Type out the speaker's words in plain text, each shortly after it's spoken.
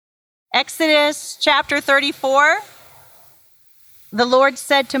Exodus chapter 34, the Lord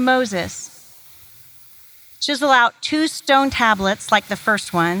said to Moses, "Chisel out 2 stone tablets like the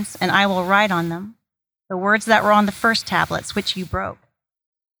first ones, and I will write on them the words that were on the first tablets, which you broke.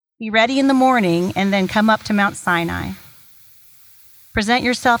 Be ready in the morning and then come up to Mount Sinai. Present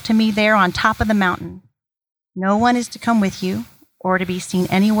yourself to me there on top of the mountain. No one is to come with you or to be seen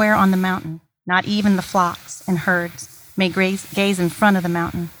anywhere on the mountain. Not even the flocks and herds may gaze in front of the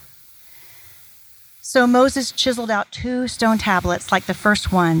mountain." So Moses chiseled out 2 stone tablets like the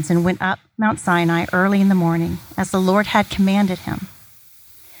first ones and went up Mount Sinai early in the morning, as the Lord had commanded him.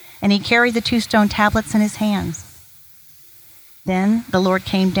 And he carried the 2 stone tablets in his hands. Then the Lord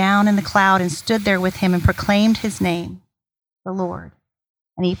came down in the cloud and stood there with him and proclaimed his name, the Lord.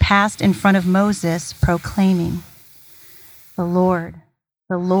 And he passed in front of Moses, proclaiming, the Lord,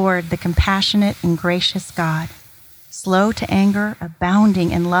 the compassionate and gracious God, slow to anger,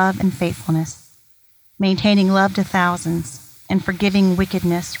 abounding in love and faithfulness, maintaining love to thousands, and forgiving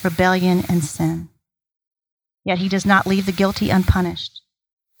wickedness, rebellion, and sin. Yet he does not leave the guilty unpunished.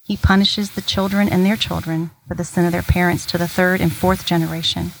 He punishes the children and their children for the sin of their parents to the 3rd and 4th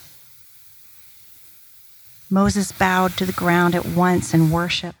generation. Moses bowed to the ground at once and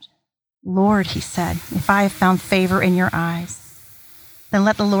worshiped. "Lord," he said, "if I have found favor in your eyes, then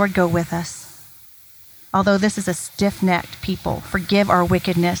let the Lord go with us. Although this is a stiff-necked people, forgive our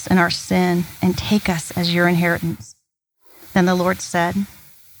wickedness and our sin and take us as your inheritance." Then the Lord said,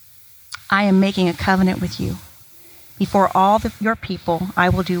 "I am making a covenant with you. Before all your people, I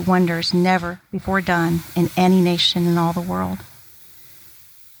will do wonders never before done in any nation in all the world.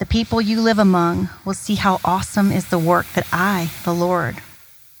 The people you live among will see how awesome is the work that I, the Lord,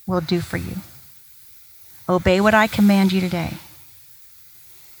 will do for you. Obey what I command you today."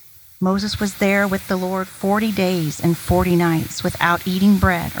 Moses was there with the Lord 40 days and 40 nights without eating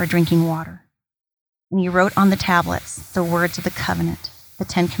bread or drinking water. And he wrote on the tablets the words of the covenant, the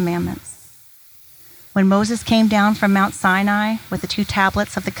 10 Commandments. When Moses came down from Mount Sinai with the 2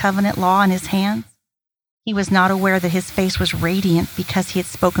 tablets of the covenant law in his hands, he was not aware that his face was radiant because he had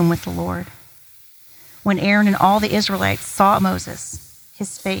spoken with the Lord. When Aaron and all the Israelites saw Moses,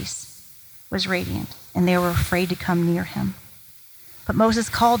 his face was radiant, and they were afraid to come near him. But Moses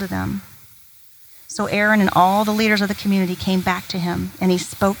called to them. So Aaron and all the leaders of the community came back to him, and he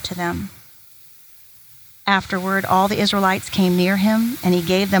spoke to them. Afterward, all the Israelites came near him, and he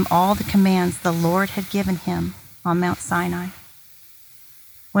gave them all the commands the Lord had given him on Mount Sinai.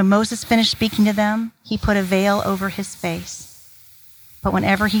 When Moses finished speaking to them, he put a veil over his face. But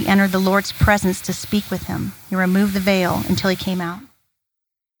whenever he entered the Lord's presence to speak with him, he removed the veil until he came out.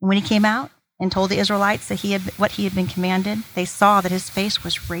 And when he came out and told the Israelites that what he had been commanded, they saw that his face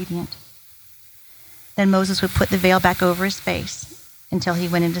was radiant. Then Moses would put the veil back over his face until he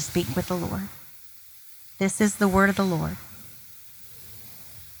went in to speak with the Lord. This is the word of the Lord.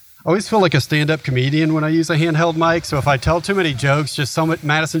 I always feel like a stand-up comedian when I use a handheld mic, so if I tell too many jokes,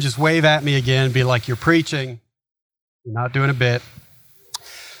 Madison, just wave at me again and be like, "You're preaching. You're not doing a bit."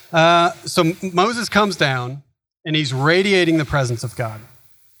 So Moses comes down, and he's radiating the presence of God.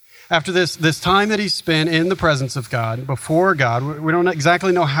 After this time that he spent in the presence of God, before God, we don't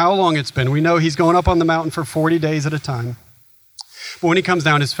exactly know how long it's been. We know he's going up on the mountain for 40 days at a time. But when he comes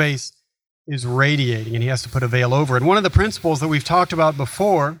down, his face is radiating, and he has to put a veil over it. And one of the principles that we've talked about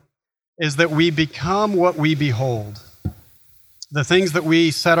before is that we become what we behold. The things that we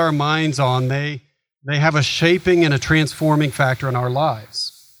set our minds on, they have a shaping and a transforming factor in our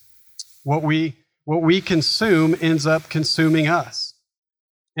lives. What we consume ends up consuming us.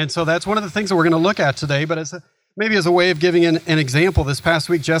 And so that's one of the things that we're going to look at today, but maybe as a way of giving an example, this past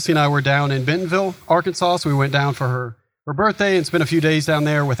week, Jesse and I were down in Bentonville, Arkansas, so we went down for her birthday and spent a few days down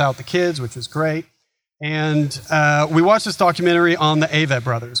there without the kids, which was great. And we watched this documentary on the Avett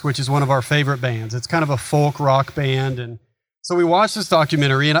Brothers, which is one of our favorite bands. It's kind of a folk rock band. And so we watched this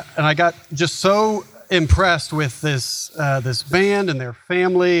documentary, and I got just so impressed with this band and their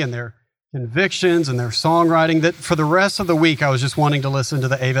family and their convictions and their songwriting that for the rest of the week, I was just wanting to listen to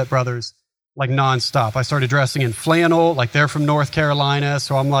the Avett Brothers like nonstop. I started dressing in flannel, like they're from North Carolina,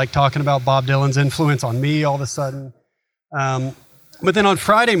 so I'm like talking about Bob Dylan's influence on me all of a sudden. But then on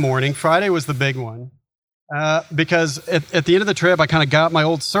Friday morning, Friday was the big one, because at the end of the trip, I kind of got my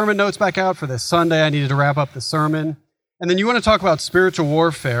old sermon notes back out for this Sunday. I needed to wrap up the sermon. And then you want to talk about spiritual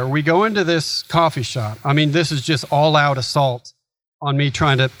warfare. We go into this coffee shop. I mean, this is just all-out assault on me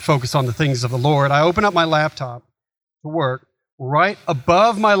trying to focus on the things of the Lord. I open up my laptop to work. Right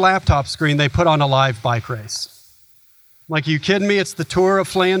above my laptop screen, they put on a live bike race. Like, you kidding me? It's the Tour of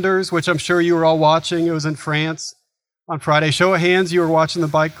Flanders, which I'm sure you were all watching. It was in France. on Friday? Show of hands, you were watching the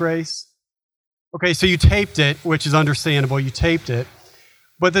bike race. Okay, so you taped it, which is understandable. You taped it.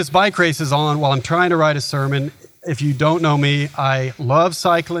 But this bike race is on while I'm trying to write a sermon. If you don't know me, I love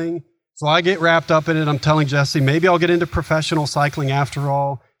cycling. So I get wrapped up in it. I'm telling Jesse, maybe I'll get into professional cycling after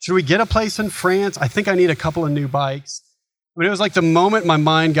all. Should we get a place in France? I think I need a couple of new bikes. I mean, it was like the moment my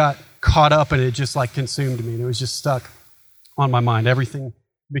mind got caught up and it just like consumed me. And it was just stuck on my mind. Everything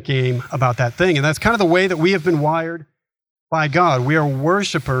became about that thing. And that's kind of the way that we have been wired by God. We are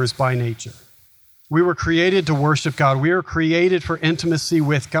worshipers by nature. We were created to worship God. We are created for intimacy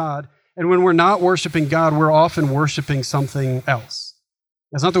with God. And when we're not worshiping God, we're often worshiping something else.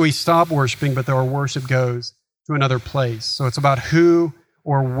 It's not that we stop worshiping, but that our worship goes to another place. So it's about who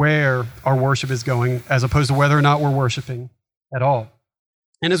or where our worship is going, as opposed to whether or not we're worshiping at all.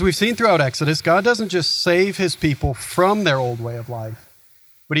 And as we've seen throughout Exodus, God doesn't just save his people from their old way of life,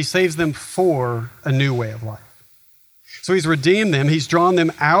 but he saves them for a new way of life. So he's redeemed them, he's drawn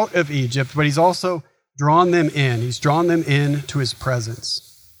them out of Egypt, but he's also drawn them in. He's drawn them into his presence.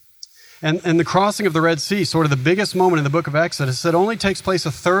 And the crossing of the Red Sea, sort of the biggest moment in the book of Exodus, it only takes place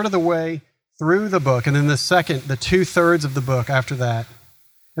a third of the way through the book, and then the 2/3 of the book after that.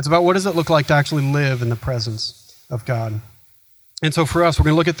 It's about what does it look like to actually live in the presence of God. And so for us, we're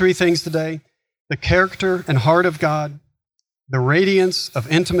going to look at 3 things today: the character and heart of God, the radiance of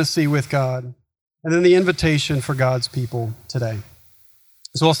intimacy with God, and then the invitation for God's people today.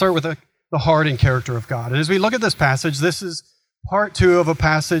 So I'll start with the heart and character of God. And as we look at this passage, this is part 2 of a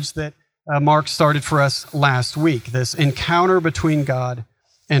passage that Mark started for us last week, this encounter between God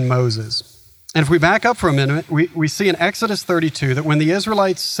and Moses. And if we back up for a minute, we see in Exodus 32 that when the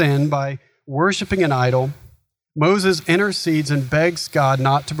Israelites sin by worshiping an idol, Moses intercedes and begs God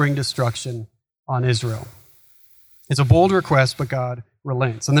not to bring destruction on Israel. It's a bold request, but God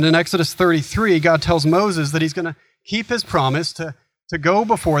relents. And then in Exodus 33, God tells Moses that he's going to keep his promise to go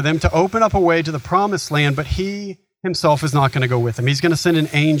before them, to open up a way to the promised land, but he himself is not going to go with them. He's going to send an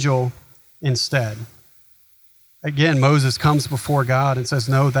angel instead. Again, Moses comes before God and says,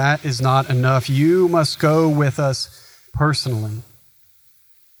 no, that is not enough. You must go with us personally.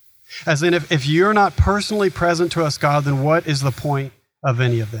 As in, if you're not personally present to us, God, then what is the point of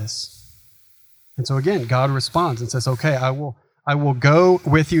any of this? And so again, God responds and says, okay, I will go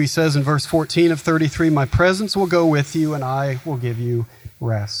with you. He says in verse 14 of 33, my presence will go with you and I will give you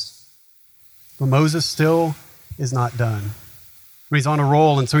rest. But Moses still is not done. He's on a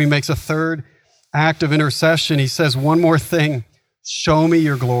roll, and so he makes a third act of intercession. He says one more thing: show me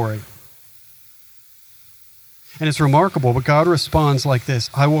your glory. And it's remarkable, but God responds like this: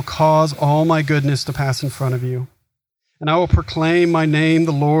 I will cause all my goodness to pass in front of you, and I will proclaim my name,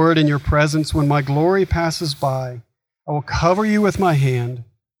 the Lord, in your presence. When my glory passes by, I will cover you with my hand,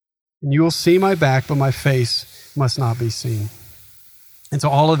 and you will see my back, but my face must not be seen. And so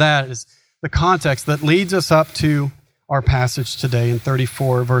all of that is the context that leads us up to our passage today. In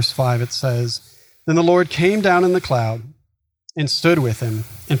 34, verse 5, it says, then the Lord came down in the cloud and stood with him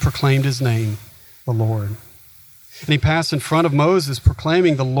and proclaimed his name, the Lord. And he passed in front of Moses,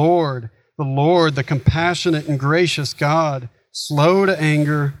 proclaiming, the Lord, the compassionate and gracious God, slow to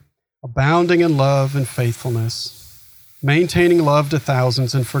anger, abounding in love and faithfulness, maintaining love to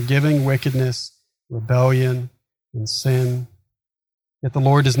thousands and forgiving wickedness, rebellion, and sin. Yet the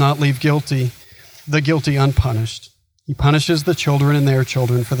Lord does not leave the guilty unpunished. He punishes the children and their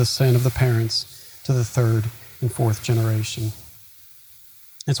children for the sin of the parents to the 3rd and 4th generation.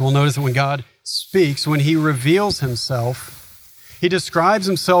 And so we'll notice that when God speaks, when he reveals himself, he describes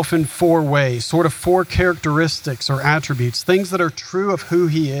himself in 4 ways, sort of 4 characteristics or attributes, things that are true of who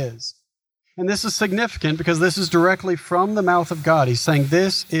he is. And this is significant because this is directly from the mouth of God. He's saying,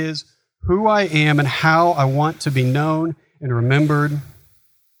 this is who I am and how I want to be known and remembered.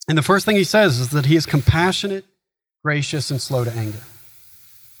 And the first thing he says is that he is compassionate, gracious, and slow to anger.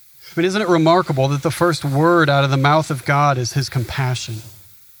 I mean, isn't it remarkable that the first word out of the mouth of God is his compassion?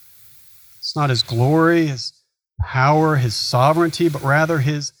 It's not his glory, his power, his sovereignty, but rather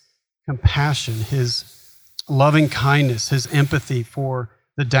his compassion, his loving kindness, his empathy for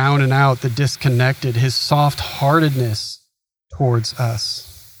the down and out, the disconnected, his soft-heartedness towards us.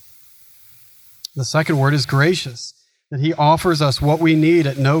 The second word is gracious, that he offers us what we need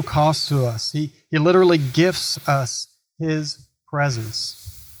at no cost to us. He literally gifts us his presence.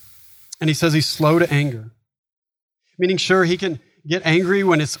 And he says he's slow to anger, meaning sure, he can get angry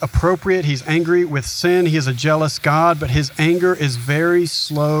when it's appropriate. He's angry with sin. He is a jealous God, but his anger is very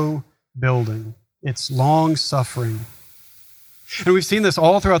slow building. It's long-suffering. And we've seen this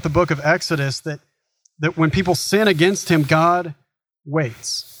all throughout the book of Exodus, that when people sin against him, God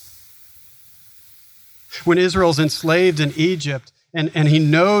waits. When Israel's enslaved in Egypt and he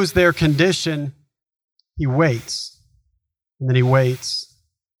knows their condition, he waits. And then he waits.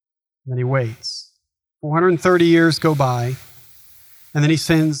 And then he waits. 430 years go by, and then he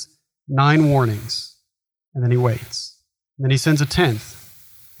sends 9 warnings. And then he waits. And then he sends a 10th,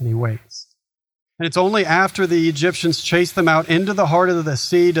 and he waits. And it's only after the Egyptians chase them out into the heart of the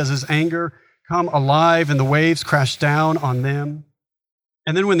sea does his anger come alive and the waves crash down on them.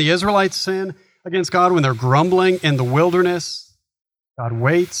 And then when the Israelites sin against God, when they're grumbling in the wilderness, God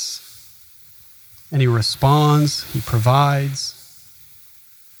waits and he responds, he provides.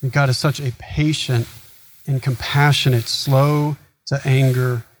 And God is such a patient and compassionate, slow to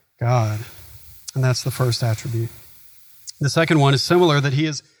anger God. And that's the first attribute. The second one is similar, that he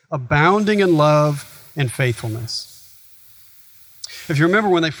is abounding in love and faithfulness. If you remember,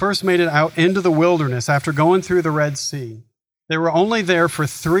 when they first made it out into the wilderness after going through the Red Sea, they were only there for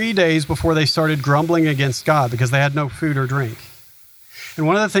 3 days before they started grumbling against God because they had no food or drink. And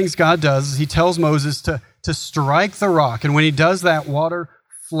one of the things God does is he tells Moses to strike the rock. And when he does that, water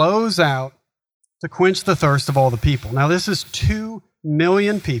flows out to quench the thirst of all the people. Now, this is 2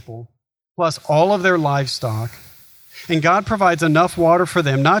 million people plus all of their livestock. And God provides enough water for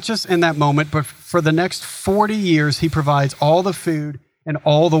them, not just in that moment, but for the next 40 years, he provides all the food and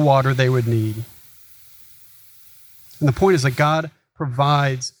all the water they would need. And the point is that God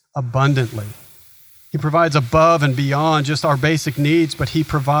provides abundantly. He provides above and beyond just our basic needs, but he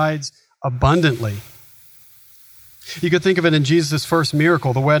provides abundantly. You could think of it in Jesus' first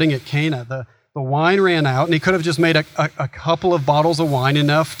miracle, the wedding at Cana. The wine ran out, and he could have just made a couple of bottles of wine,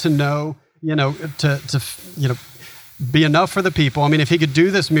 enough to know, to be enough for the people. I mean, if he could do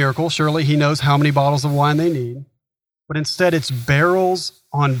this miracle, surely he knows how many bottles of wine they need. But instead, it's barrels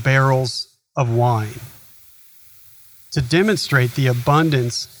on barrels of wine to demonstrate the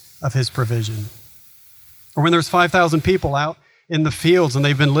abundance of his provision. Or when there's 5,000 people out in the fields and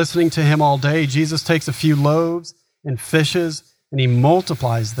they've been listening to him all day, Jesus takes a few loaves and fishes and he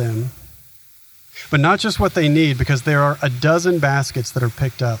multiplies them. But not just what they need, because there are a dozen baskets that are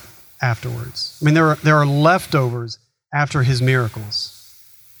picked up afterwards. I mean, there are leftovers after his miracles.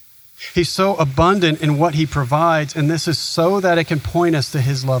 He's so abundant in what he provides, and this is so that it can point us to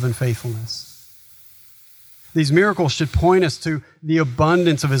his love and faithfulness. These miracles should point us to the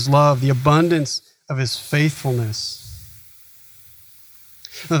abundance of his love, the abundance of his faithfulness.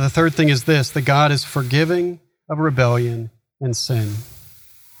 Now, the third thing is this, that God is forgiving of rebellion and sin.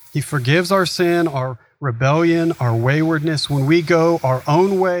 He forgives our sin, our rebellion, our waywardness. When we go our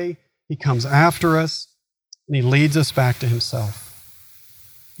own way, he comes after us and he leads us back to himself.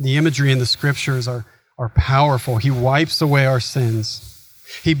 The imagery in the scriptures are powerful. He wipes away our sins.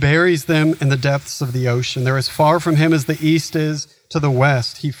 He buries them in the depths of the ocean. They're as far from him as the east is to the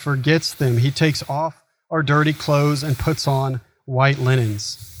west. He forgets them. He takes off our dirty clothes and puts on white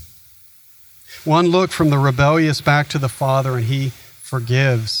linens. One look from the rebellious back to the Father, and he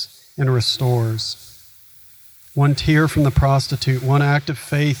forgives and restores. One tear from the prostitute, one act of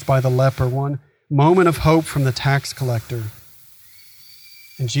faith by the leper, one moment of hope from the tax collector.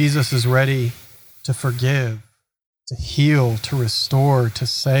 And Jesus is ready to forgive, to heal, to restore, to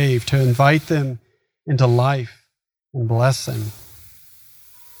save, to invite them into life and blessing.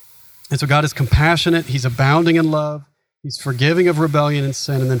 And so God is compassionate. He's abounding in love. He's forgiving of rebellion and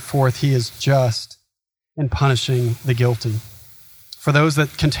sin. And then fourth, he is just in punishing the guilty. For those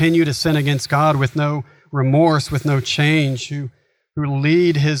that continue to sin against God with no remorse, with no change, who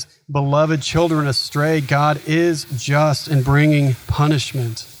lead his beloved children astray, God is just in bringing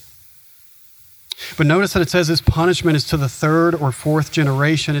punishment. But notice that it says his punishment is to the 3rd or 4th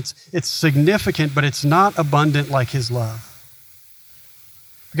generation. It's significant, but it's not abundant like his love.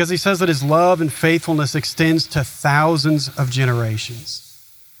 Because he says that his love and faithfulness extends to thousands of generations.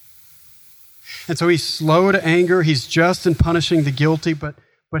 And so he's slow to anger, he's just in punishing the guilty, but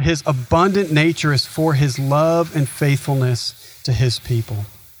his abundant nature is for his love and faithfulness to his people.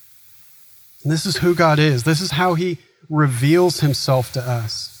 And this is who God is. This is how he reveals himself to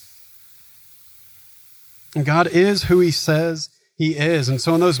us. And God is who he says he is. And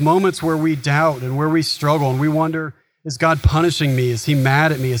so in those moments where we doubt and where we struggle and we wonder, is God punishing me? Is he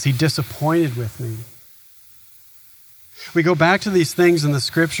mad at me? Is he disappointed with me? We go back to these things in the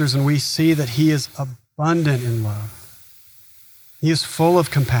scriptures and we see that he is abundant in love. He is full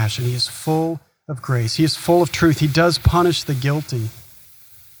of compassion. He is full of grace. He is full of truth. He does punish the guilty.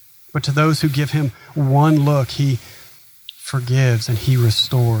 But to those who give him one look, he forgives and he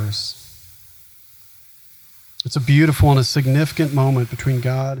restores. It's a beautiful and a significant moment between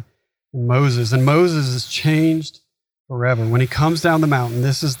God and Moses. And Moses is changed forever. When he comes down the mountain,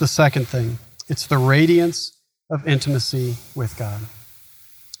 this is the second thing. It's the radiance of intimacy with God.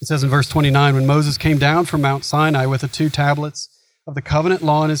 It says in verse 29, when Moses came down from Mount Sinai with the 2 tablets of the covenant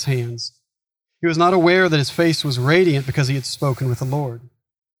law in his hands, he was not aware that his face was radiant because he had spoken with the Lord.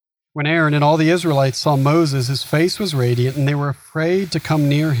 When Aaron and all the Israelites saw Moses, his face was radiant, and they were afraid to come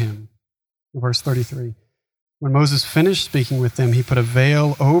near him. Verse 33, when Moses finished speaking with them, he put a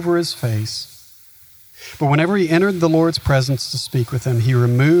veil over his face. But whenever he entered the Lord's presence to speak with them, he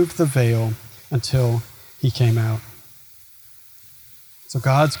removed the veil until he came out. So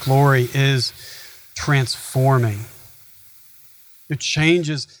God's glory is transforming. It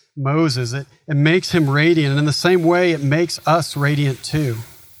changes Moses. It makes him radiant. And in the same way, it makes us radiant too.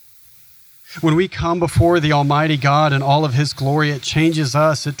 When we come before the Almighty God and all of his glory, it changes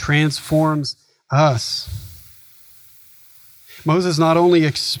us. It transforms us. Moses not only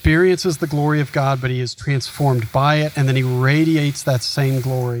experiences the glory of God, but he is transformed by it, and then he radiates that same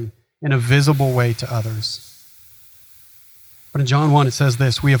glory in a visible way to others. But in John 1, it says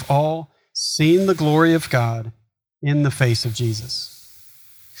this, we have all seen the glory of God in the face of Jesus.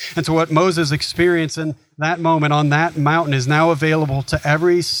 And so what Moses experienced in that moment on that mountain is now available to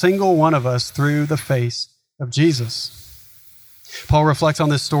every single one of us through the face of Jesus. Paul reflects on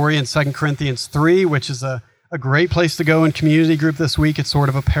this story in 2 Corinthians 3, which is a great place to go in community group this week. It's sort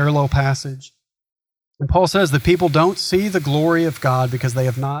of a parallel passage. And Paul says that people don't see the glory of God because they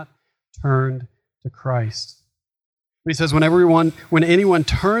have not turned to Christ. But he says when anyone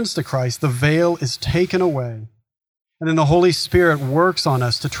turns to Christ, the veil is taken away. And then the Holy Spirit works on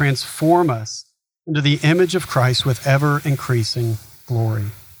us to transform us into the image of Christ with ever-increasing glory.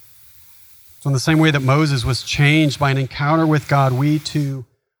 So in the same way that Moses was changed by an encounter with God, we too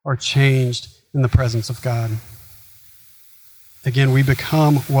are changed in the presence of God. Again, we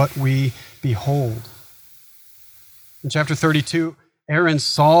become what we behold. In chapter 32, Aaron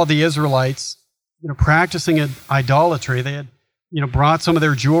saw the Israelites, practicing idolatry. They had, brought some of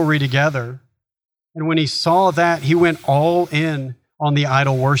their jewelry together. And when he saw that, he went all in on the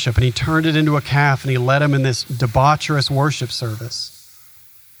idol worship, and he turned it into a calf, and he led them in this debaucherous worship service.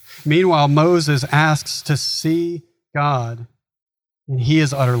 Meanwhile, Moses asks to see God, and he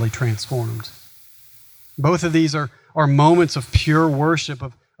is utterly transformed. Both of these are moments of pure worship,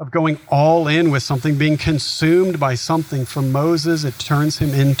 of going all in with something, being consumed by something. For Moses, it turns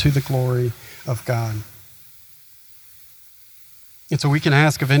him into the glory of God. And so we can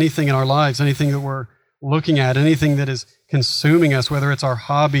ask of anything in our lives, anything that we're looking at, anything that is consuming us, whether it's our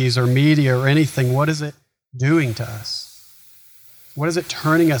hobbies or media or anything, what is it doing to us? What is it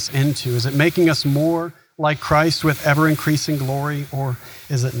turning us into? Is it making us more like Christ with ever-increasing glory, or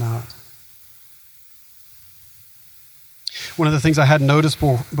is it not? One of the things I hadn't noticed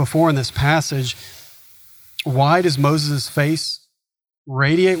before in this passage, why does Moses' face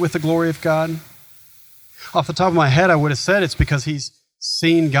radiate with the glory of God? Off the top of my head, I would have said it's because he's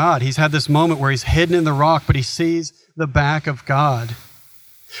seen God. He's had this moment where he's hidden in the rock, but he sees the back of God.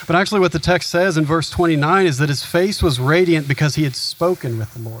 But actually what the text says in verse 29 is that his face was radiant because he had spoken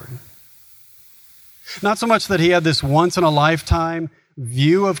with the Lord. Not so much that he had this once-in-a-lifetime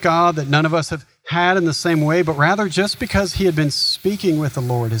view of God that none of us have had in the same way, but rather just because he had been speaking with the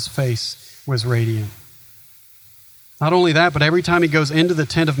Lord, his face was radiant. Not only that, but every time he goes into the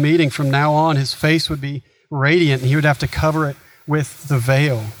tent of meeting from now on, his face would be radiant, and he would have to cover it with the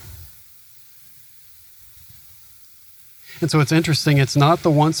veil. And so it's interesting, it's not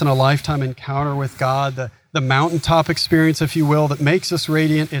the once-in-a-lifetime encounter with God, the mountaintop experience, if you will, that makes us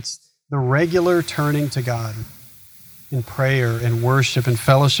radiant. It's the regular turning to God in prayer and worship and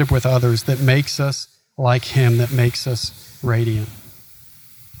fellowship with others that makes us like him, that makes us radiant.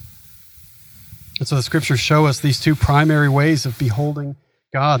 And so the scriptures show us these two primary ways of beholding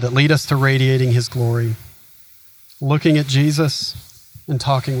God that lead us to radiating his glory. Looking at Jesus and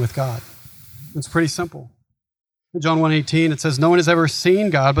talking with God. It's pretty simple. In John 1:18, it says, no one has ever seen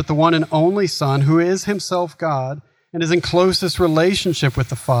God but the one and only Son, who is himself God and is in closest relationship with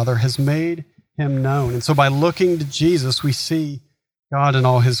the Father, has made him known. And so by looking to Jesus, we see God in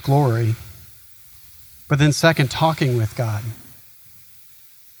all his glory. But then second, talking with God.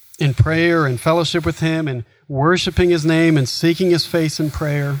 In prayer and fellowship with him and worshiping his name and seeking his face in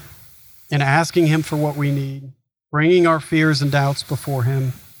prayer and asking him for what we need, bringing our fears and doubts before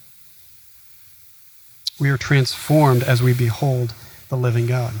him. We are transformed as we behold the living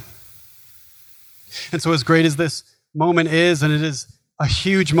God. And so as great as this moment is, and it is a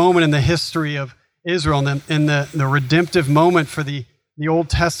huge moment in the history of Israel and in the redemptive moment for the Old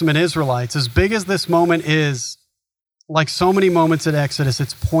Testament Israelites, as big as this moment is, like so many moments at Exodus,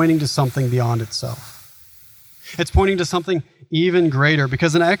 it's pointing to something beyond itself. It's pointing to something even greater,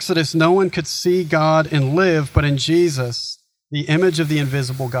 because in Exodus, no one could see God and live, but in Jesus, the image of the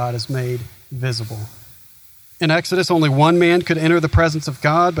invisible God is made visible. In Exodus, only one man could enter the presence of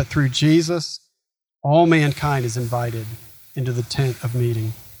God, but through Jesus, all mankind is invited into the tent of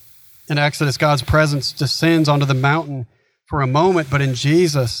meeting. In Exodus, God's presence descends onto the mountain for a moment, but in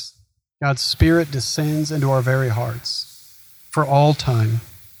Jesus, God's Spirit descends into our very hearts for all time.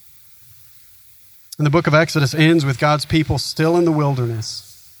 And the book of Exodus ends with God's people still in the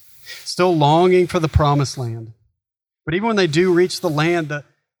wilderness, still longing for the promised land. But even when they do reach the land,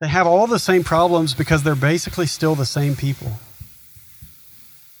 they have all the same problems because they're basically still the same people.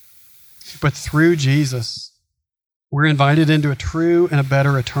 But through Jesus, we're invited into a true and a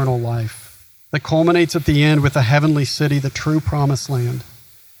better eternal life that culminates at the end with the heavenly city, the true promised land,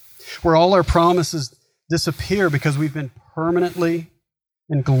 where all our promises disappear because we've been permanently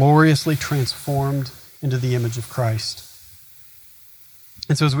and gloriously transformed into the image of Christ.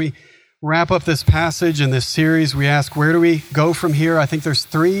 And so as we wrap up this passage in this series, we ask, where do we go from here? I think there's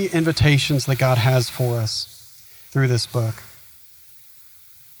 3 invitations that God has for us through this book.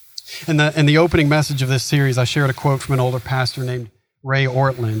 In the opening message of this series, I shared a quote from an older pastor named Ray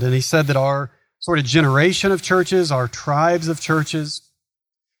Ortland, and he said that our sort of generation of churches, our tribes of churches,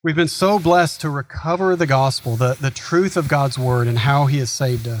 we've been so blessed to recover the gospel, the truth of God's word and how he has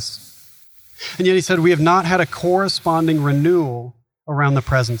saved us. And yet he said, we have not had a corresponding renewal around the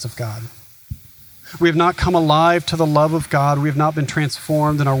presence of God. We have not come alive to the love of God. We have not been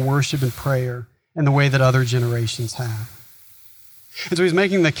transformed in our worship and prayer in the way that other generations have. And so he's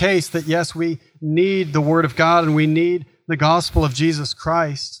making the case that yes, we need the word of God and we need the gospel of Jesus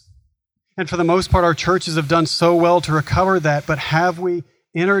Christ. And for the most part, our churches have done so well to recover that, but have we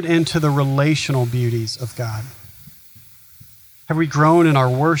entered into the relational beauties of God? Have we grown in our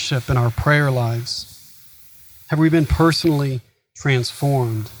worship and our prayer lives? Have we been personally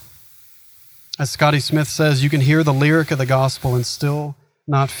transformed? As Scotty Smith says, you can hear the lyric of the gospel and still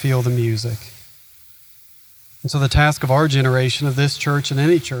not feel the music. And so the task of our generation, of this church and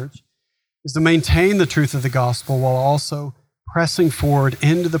any church, is to maintain the truth of the gospel while also pressing forward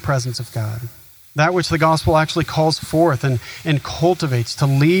into the presence of God. That which the gospel actually calls forth and cultivates to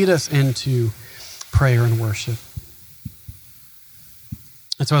lead us into prayer and worship.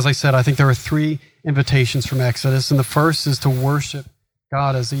 And so, as I said, I think there are 3 invitations from Exodus, and the first is to worship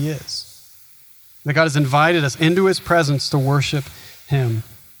God as he is. That God has invited us into his presence to worship him.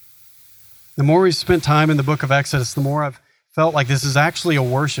 The more we've spent time in the book of Exodus, the more I've felt like this is actually a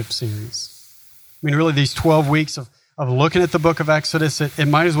worship series. I mean, really, these 12 weeks of looking at the book of Exodus, it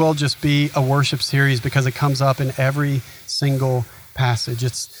might as well just be a worship series because it comes up in every single passage.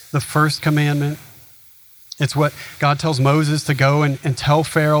 It's the first commandment. It's what God tells Moses to go and tell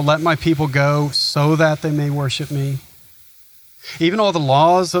Pharaoh, let my people go so that they may worship me. Even all the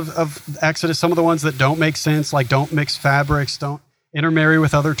laws of Exodus, some of the ones that don't make sense, like don't mix fabrics, don't intermarry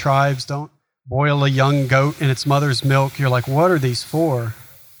with other tribes, don't boil a young goat in its mother's milk. You're like, what are these for?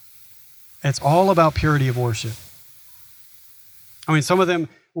 It's all about purity of worship. I mean, some of them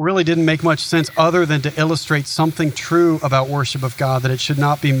really didn't make much sense other than to illustrate something true about worship of God, that it should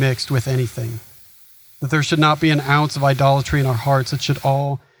not be mixed with anything, that there should not be an ounce of idolatry in our hearts. It should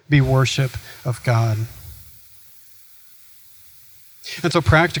all be worship of God. And so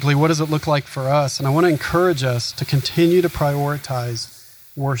practically, what does it look like for us? And I want to encourage us to continue to prioritize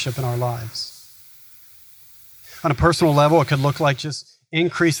worship in our lives. On a personal level, it could look like just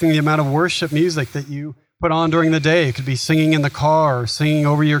increasing the amount of worship music that you put on during the day. It could be singing in the car or singing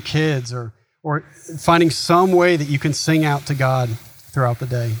over your kids or finding some way that you can sing out to God throughout the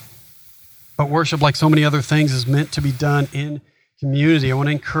day. But worship, like so many other things, is meant to be done in community. I want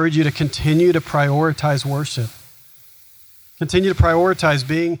to encourage you to continue to prioritize worship. Continue to prioritize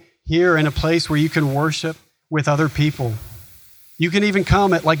being here in a place where you can worship with other people. You can even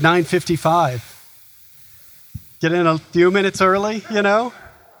come at like 9:55. Get in a few minutes early,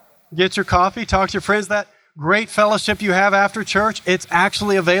 get your coffee, talk to your friends. That great fellowship you have after church, it's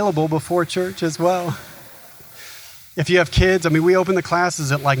actually available before church as well. If you have kids, we open the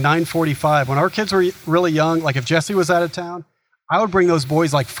classes at like 9:45. When our kids were really young, like if Jesse was out of town, I would bring those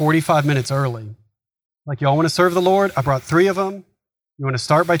boys like 45 minutes early. Like, y'all want to serve the Lord? I brought 3 of them. You want to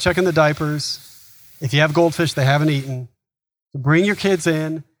start by checking the diapers. If you have goldfish they haven't eaten, so bring your kids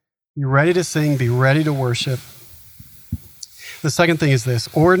in, be ready to sing, be ready to worship. The second thing is this: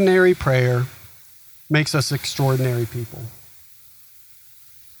 ordinary prayer makes us extraordinary people.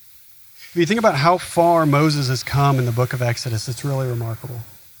 If you think about how far Moses has come in the book of Exodus, it's really remarkable.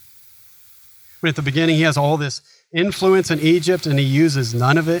 When at the beginning he has all this influence in Egypt and he uses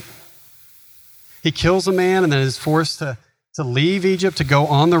none of it. He kills a man and then is forced to to leave Egypt, to go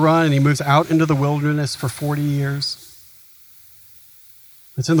on the run, and he moves out into the wilderness for 40 years.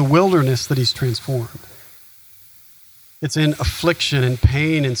 It's in the wilderness that he's transformed. It's in affliction and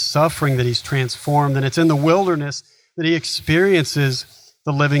pain and suffering that he's transformed. And it's in the wilderness that he experiences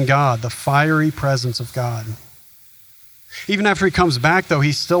the living God, the fiery presence of God. Even after he comes back, though,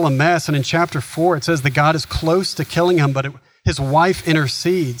 he's still a mess. And in chapter 4, it says that God is close to killing him, but his wife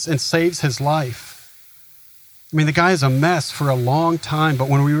intercedes and saves his life. I mean, the guy is a mess for a long time, but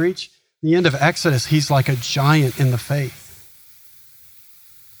when we reach the end of Exodus, he's like a giant in the faith.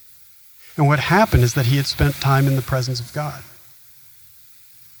 And what happened is that he had spent time in the presence of God.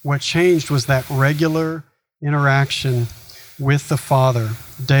 What changed was that regular interaction with the Father,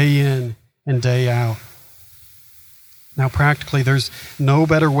 day in and day out. Now, practically, there's no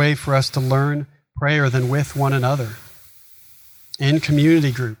better way for us to learn prayer than with one another. In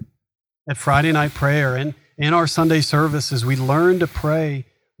community group, at Friday night prayer, and in our Sunday services, we learn to pray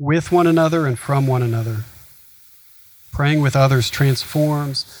with one another and from one another. Praying with others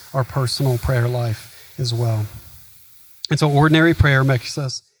transforms our personal prayer life as well. And so ordinary prayer makes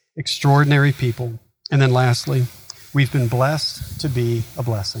us extraordinary people. And then lastly, we've been blessed to be a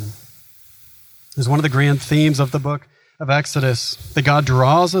blessing. It's one of the grand themes of the book of Exodus that God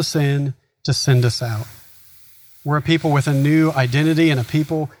draws us in to send us out. We're a people with a new identity and a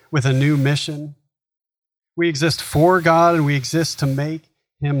people with a new mission. We exist for God and we exist to make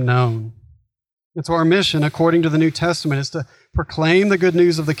him known. And so our mission, according to the New Testament, is to proclaim the good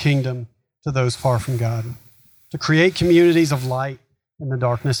news of the kingdom to those far from God, to create communities of light in the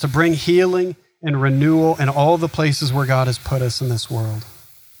darkness, to bring healing and renewal in all the places where God has put us in this world.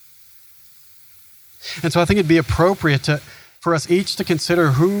 And so I think it'd be appropriate for us each to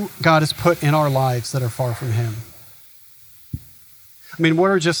consider who God has put in our lives that are far from him. I mean, what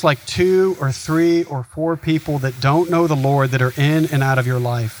are just like 2 or 3 or 4 people that don't know the Lord that are in and out of your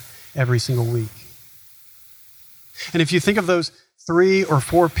life every single week? And if you think of those 3 or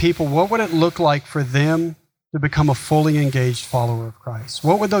 4 people, what would it look like for them to become a fully engaged follower of Christ?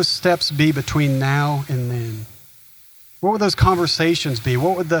 What would those steps be between now and then? What would those conversations be?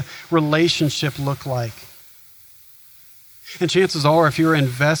 What would the relationship look like? And chances are, if you're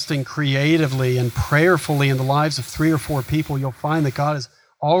investing creatively and prayerfully in the lives of 3 or 4 people, you'll find that God has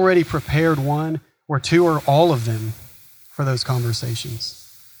already prepared 1 or 2 or all of them for those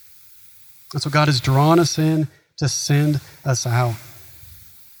conversations. And so God has drawn us in to send us out.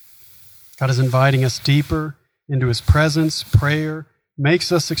 God is inviting us deeper into his presence. Prayer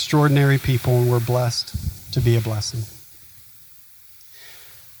makes us extraordinary people, and we're blessed to be a blessing.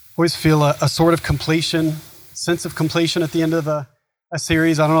 I always feel a sort of completion, sense of completion at the end of a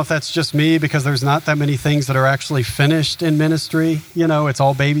series. I don't know if that's just me, because there's not that many things that are actually finished in ministry. You know, it's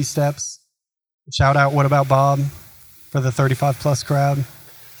all baby steps. Shout out, what about Bob, for the 35 plus crowd?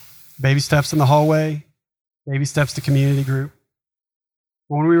 Baby steps in the hallway, baby steps to community group.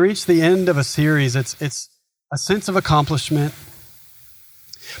 When we reach the end of a series, it's a sense of accomplishment,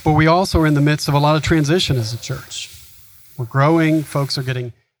 but we also are in the midst of a lot of transition as a church. We're growing, folks are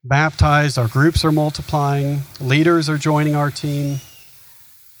getting baptized, our groups are multiplying, leaders are joining our team.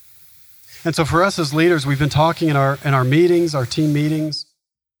 And so for us as leaders, we've been talking in our meetings, our team meetings,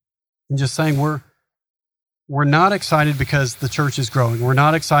 and just saying we're not excited because the church is growing. We're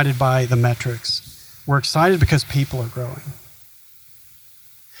not excited by the metrics. We're excited because people are growing.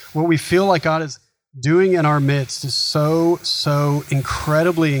 What we feel like God is doing in our midst is so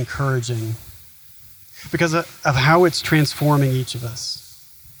incredibly encouraging because of how it's transforming each of us.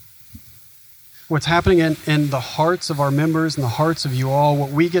 What's happening in the hearts of our members and the hearts of you all,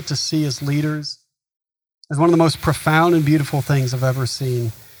 what we get to see as leaders, is one of the most profound and beautiful things I've ever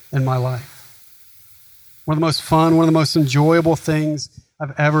seen in my life. One of the most fun, one of the most enjoyable things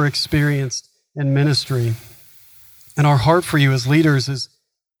I've ever experienced in ministry. And our heart for you as leaders is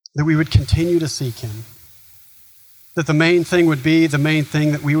that we would continue to seek him. That the main thing would be the main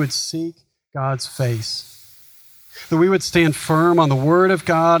thing, that we would seek God's face. That we would stand firm on the word of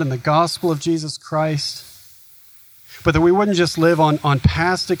God and the gospel of Jesus Christ. But that we wouldn't just live on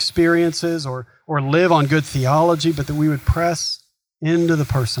past experiences or live on good theology, but that we would press into the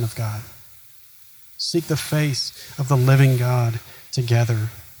person of God. Seek the face of the living God together.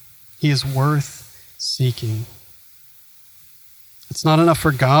 He is worth seeking. It's not enough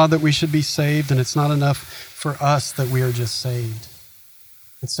for God that we should be saved, and it's not enough for us that we are just saved.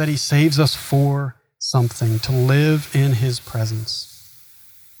 Instead, he saves us for something, to live in his presence.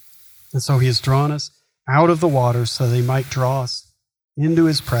 And so he has drawn us out of the waters so that he might draw us into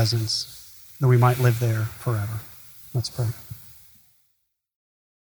his presence, that we might live there forever. Let's pray.